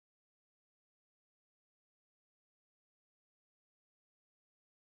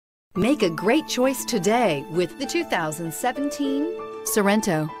Make a great choice today with the 2017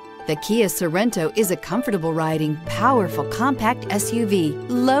 Sorento. The Kia Sorento is a comfortable riding, powerful compact SUV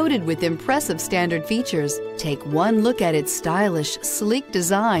loaded with impressive standard features. Take one look at its stylish, sleek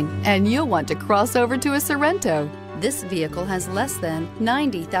design and you'll want to cross over to a Sorento. This vehicle has less than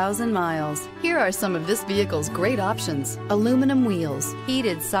 90,000 miles. Here are some of this vehicle's great options: aluminum wheels,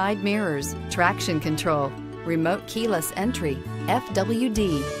 heated side mirrors, traction control, remote keyless entry,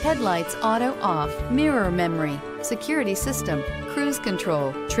 FWD, headlights auto off, mirror memory, security system, cruise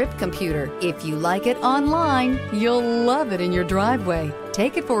control, trip computer. If you like it online, you'll love it in your driveway.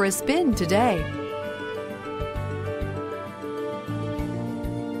 Take it for a spin today.